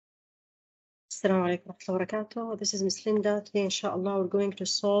Assalamu alaikum wa rahmatullahi wa barakatuh. This is Miss Linda. Today, inshallah, we're going to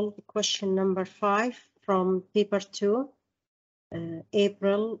solve question number 5 from paper 2,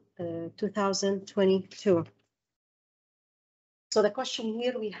 April 2022. So the question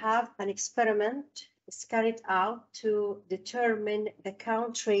here, we have an experiment is carried out to determine the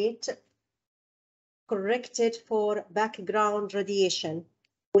count rate corrected for background radiation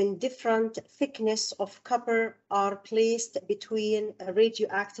when different thickness of copper are placed between a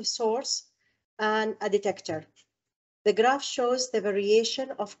radioactive source and a detector. The graph shows the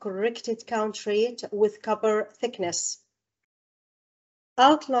variation of corrected count rate with copper thickness.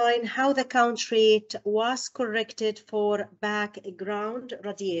 Outline how the count rate was corrected for background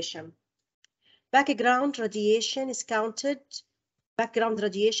radiation. Background radiation is counted. Background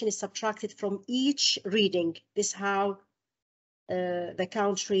radiation is subtracted from each reading. This is how the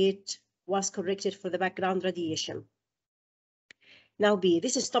count rate was corrected for the background radiation. Now B,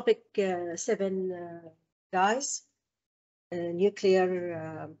 this is topic 7, guys,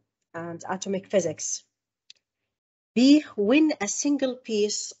 nuclear and atomic physics. B, when a single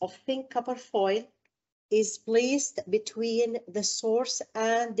piece of thin copper foil is placed between the source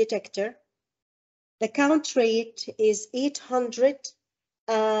and detector, the count rate is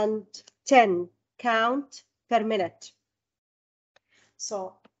 810 count per minute.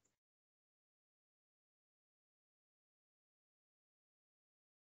 So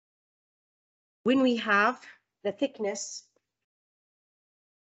when we have the thickness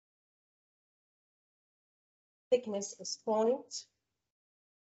is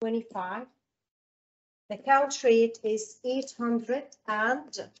 0.25, the count rate is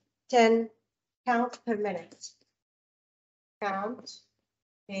 810 count per minute. Count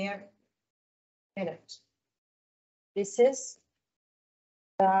per minute. This is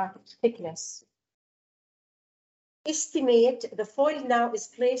the thickness. Estimate the foil now is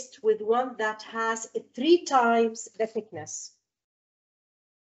placed with one that has 3 times the thickness.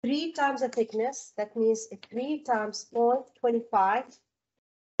 3 times the thickness, that means 3 times 0.25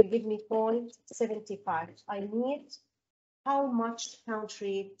 will give me 0.75. I need how much count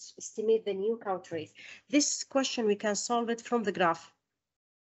rate, estimate the new count rate. This question, we can solve it from the graph.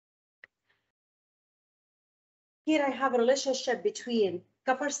 Here I have a relationship between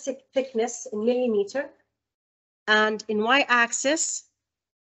copper thickness in millimeter, and in y-axis,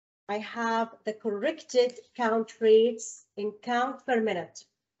 I have the corrected count rates in count per minute.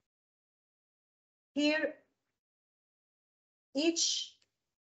 Here, each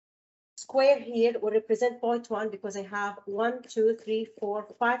square here will represent 0.1 because I have 1, 2, 3, 4,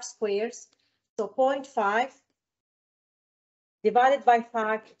 5 squares. So 0.5 divided by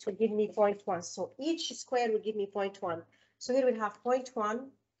 5, it will give me 0.1. So each square will give me 0.1. So here we have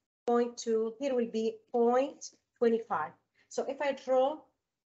 0.1, 0.2, here will be 0.25. So if I draw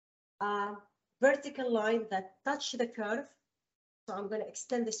a vertical line that touch the curve, so I'm going to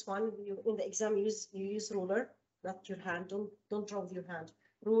extend this one. In the exam, you use ruler, not your hand. Don't draw with your hand.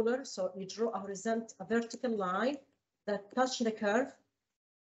 Ruler. So you draw a vertical line that touch the curve,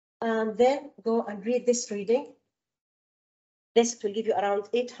 and then go and read this reading. This will give you around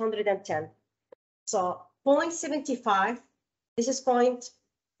 810. So 0.75. This is 0.5,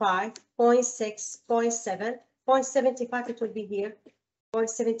 0.6, 0.7, 0.75. It will be here.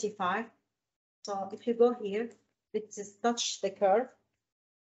 0.75. So if you go here, this is touch the curve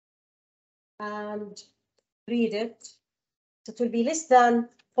and read it. So it will be less than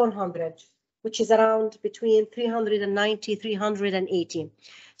 400, which is around between 390, 380.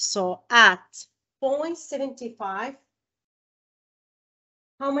 So at 0.75,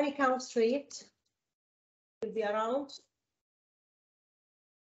 how many count rate will be around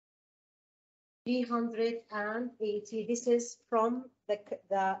 380. This is from the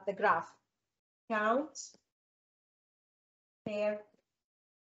graph. Count per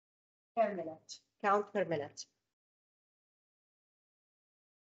minute. Count per minute.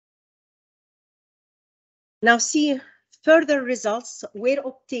 Now see, further results were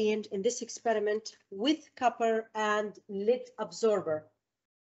obtained in this experiment with copper and lead absorber.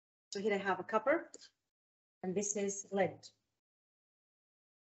 So here I have a copper, and this is lead.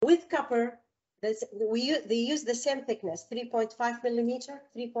 With copper, they use the same thickness, 3.5 millimeter,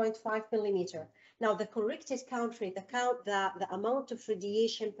 3.5 millimeter. Now the corrected count rate, the amount of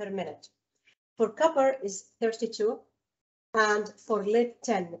radiation per minute. For copper is 32, and for lead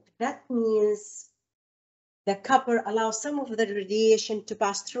 10. That means the copper allows some of the radiation to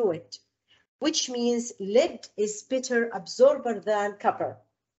pass through it, which means lead is better absorber than copper.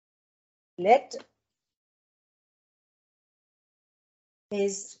 Lead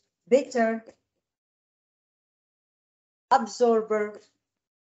is better absorber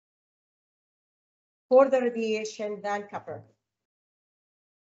for the radiation than copper.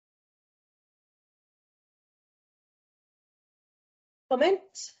 Comment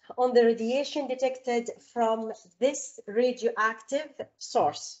on the radiation detected from this radioactive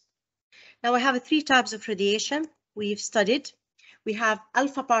source. Now I have 3 types of radiation we've studied. We have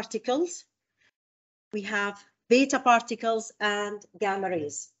alpha particles, we have beta particles, and gamma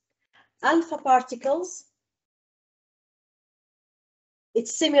rays. Alpha particles,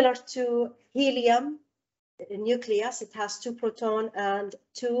 it's similar to helium nucleus. It has 2 protons and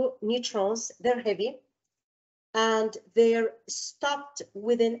 2 neutrons. They're heavy, and they're stopped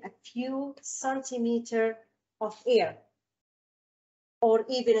within a few centimeters of air, or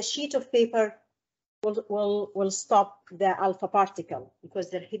even a sheet of paper will stop the alpha particle because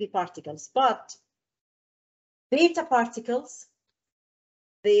they're heavy particles. But beta particles,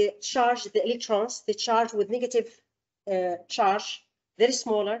 they charge the electrons, they charge with negative charge. They're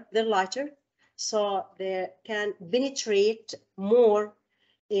smaller, they're lighter, so they can penetrate more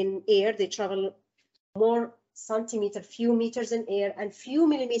in air. They travel more centimeter, few meters in air, and few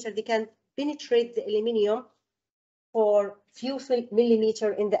millimeters. They can penetrate the aluminum for few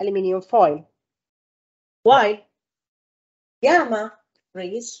millimeter in the aluminum foil. While gamma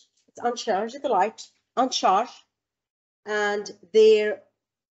rays, it's uncharged, the light, uncharged, and their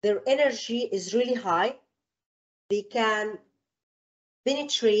energy is really high. They can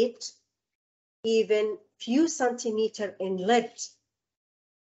penetrate even few centimeter in lead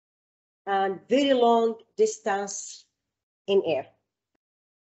and very long distance in air.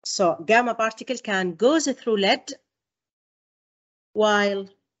 So gamma particle can go through lead, while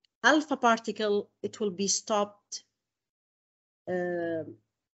alpha particle, it will be stopped,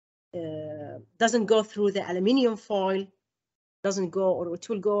 doesn't go through the aluminum foil, doesn't go, or it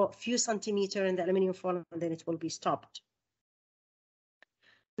will go a few centimeters in the aluminum foil, and then it will be stopped.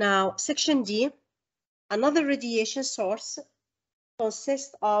 Now, section D, another radiation source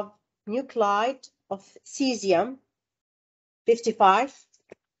consists of nuclide of caesium 55.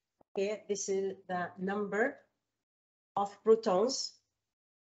 Okay, this is the number of protons,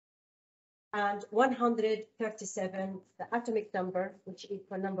 and 137, the atomic number, which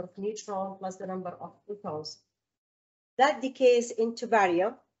equal number of neutrons plus the number of protons. That decays into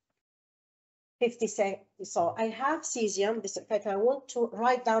barium 56. So I have caesium. This, if I want to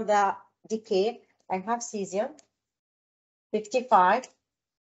write down the decay, I have cesium 55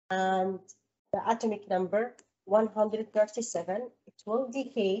 and the atomic number 137. It will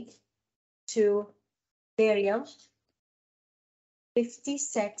decay to barium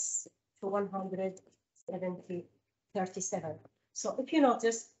 56 to 137. So if you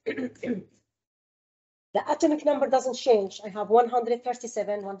notice, the atomic number doesn't change. I have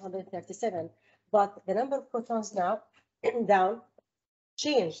 137, 137, but the number of protons now down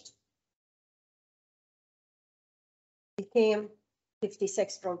changed. Became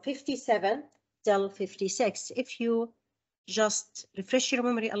 56, from 57 till 56. If you just refresh your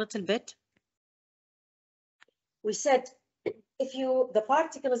memory a little bit, we said if the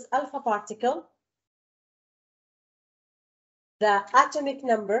particle is alpha particle, the atomic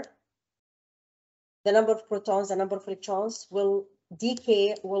number, the number of protons, the number of electrons will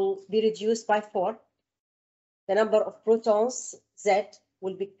decay, will be reduced by 4. The number of protons, Z,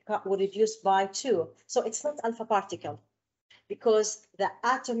 will reduce by 2. So it's not alpha particle, because the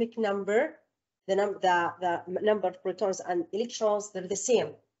atomic number, the number of protons and electrons, they're the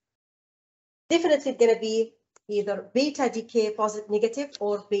same. Definitely going to be either beta decay positive, negative,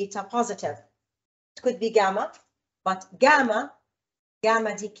 or beta positive. It could be gamma, but gamma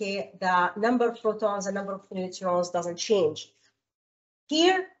decay, the number of protons and number of neutrons doesn't change.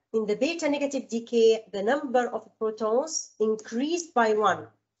 Here in the beta negative decay, the number of protons increased by 1.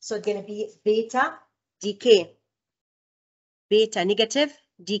 So it's going to be beta decay. Beta negative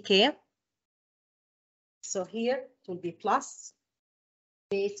decay. So here it will be plus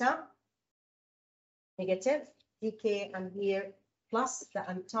beta negative decay, and here plus the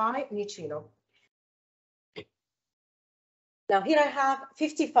anti-neutrino. Now here I have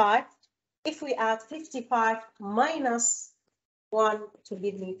 55. If we add 55 minus 1 to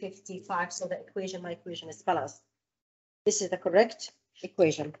give me 55, so the equation, my equation is balanced. This is the correct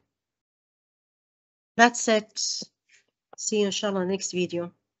equation. That's it. See you inshallah next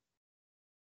video.